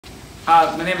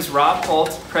My name is Rob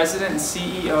Holt, President and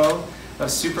CEO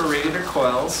of Super Radiator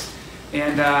Coils,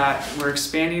 and we're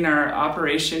expanding our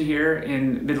operation here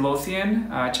in Midlothian,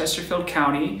 Chesterfield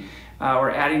County. We're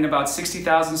adding about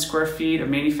 60,000 square feet of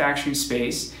manufacturing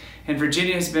space, and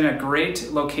Virginia has been a great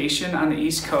location on the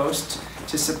East Coast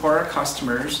to support our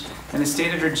customers, and the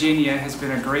state of Virginia has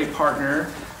been a great partner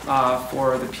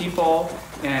for the people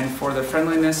and for the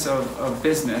friendliness of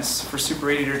business for Super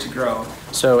Radiator to grow.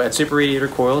 So at Super Radiator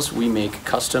Coils, we make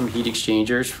custom heat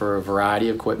exchangers for a variety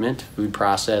of equipment, food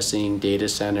processing, data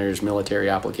centers, military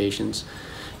applications.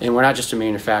 And we're not just a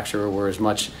manufacturer, we're as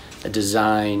much a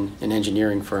design and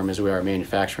engineering firm as we are a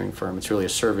manufacturing firm. It's really a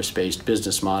service-based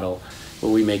business model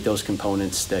where we make those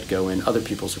components that go in other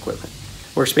people's equipment.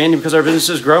 We're expanding because our business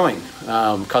is growing.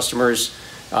 Customers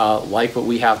like what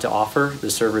we have to offer.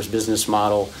 The service business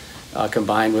model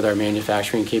combined with our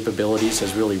manufacturing capabilities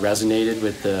has really resonated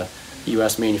with the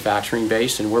U.S. manufacturing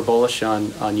base, and we're bullish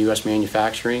on U.S.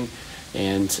 manufacturing,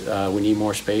 and we need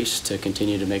more space to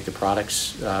continue to make the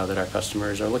products that our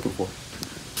customers are looking for.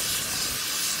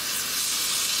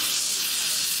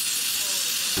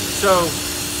 So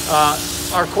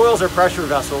our coils are pressure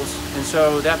vessels, and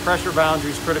so that pressure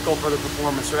boundary is critical for the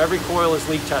performance. So every coil is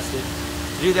leak tested.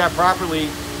 To do that properly,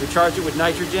 we charge it with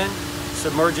nitrogen,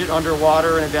 submerge it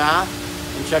underwater in a bath,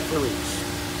 and check for leaks.